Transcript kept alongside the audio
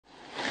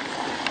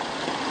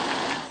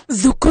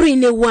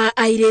Thukuru-inĩ wa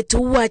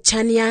airetu wa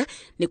Chania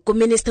ni ku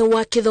Minister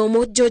wa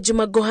Kithomo George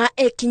Magoha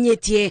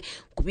ekinyetie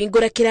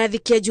kubingura kirathi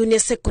kia junior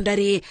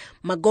secondary.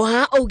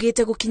 Magoha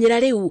augite gukinyira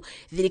riu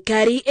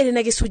thirikari iri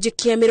na gicunji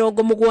kia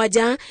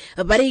 70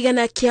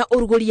 barigana kia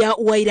uruguria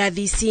wa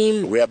irathi ici.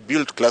 We have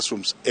built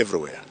classrooms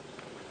everywhere.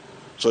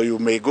 So you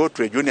may go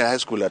to a junior high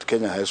school at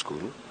Kenya High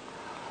School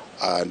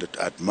and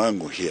at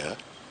Mangu here,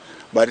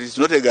 but it's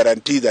not a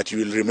guarantee that you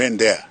will remain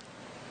there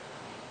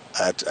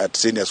at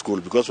senior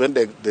school, because when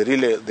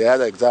the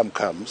other exam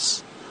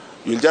comes,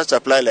 you'll just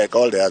apply like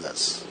all the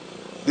others.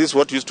 This is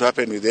what used to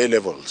happen with A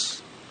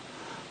levels,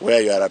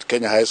 where you are at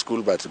Kenya High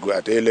School, but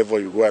at A level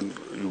you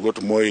go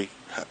to Moi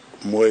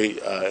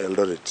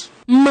Eldoret.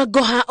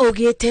 Magoha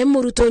augite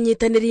muruto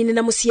nyitanirine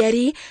na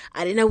muciari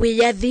ari na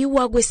wiyathi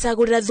wa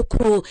gwicagurira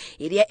thukuru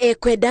iria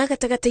ekwenda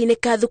gatagataine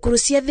ka thukuru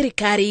cia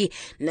thirikari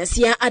na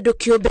cia andu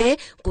kiumbe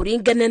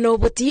kuringana na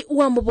uboti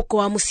wa mubuko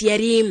wa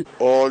muciari.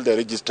 All the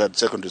registered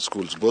secondary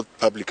schools, both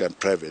public and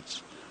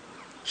private,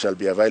 shall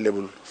be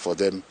available for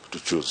them to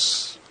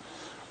choose.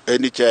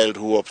 Any child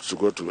who opts to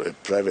go to a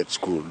private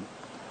school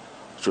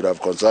should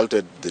have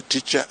consulted the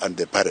teacher and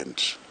the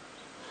parent,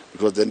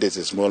 because then there's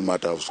a small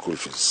matter of school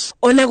fees.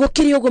 Ona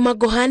gukiri ugo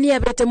Magoha ni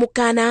abete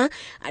mukana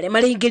ari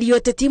maringirio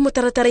teti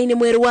mutaratara-ini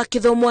mweru wa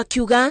kithomo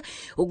akiuga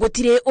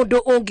ugutire undu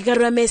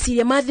ungigarura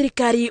meciria ma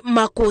thirikari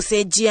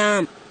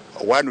makucenjia.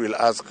 One will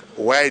ask,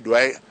 why do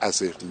I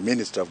as a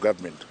minister of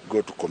government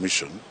go to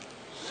commission?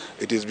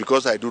 It is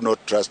because I do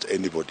not trust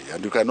anybody,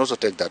 and you can also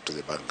take that to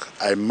the bank.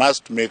 I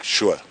must make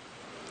sure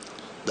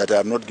that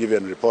I am not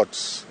given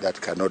reports that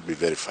cannot be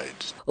verified.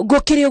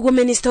 Gukiri ugo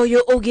minister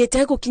uyu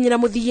ugite gukinyira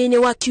muthiye-ini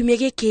wa kiumia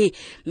giki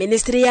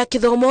ministry ya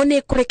kithomo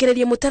ni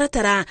kurekereria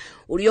mutaratara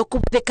urio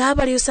kubuthika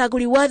bari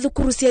ucaguri wa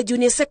thukuru cia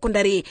junior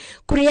secondary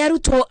kuri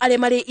arutwo are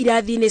mari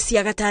irathi-ini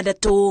cia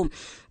gatandatu.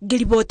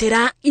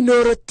 Ngiribotera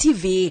Inooro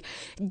TV,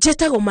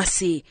 Njetago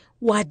Masi,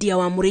 Wadia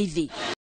wa Muriithi.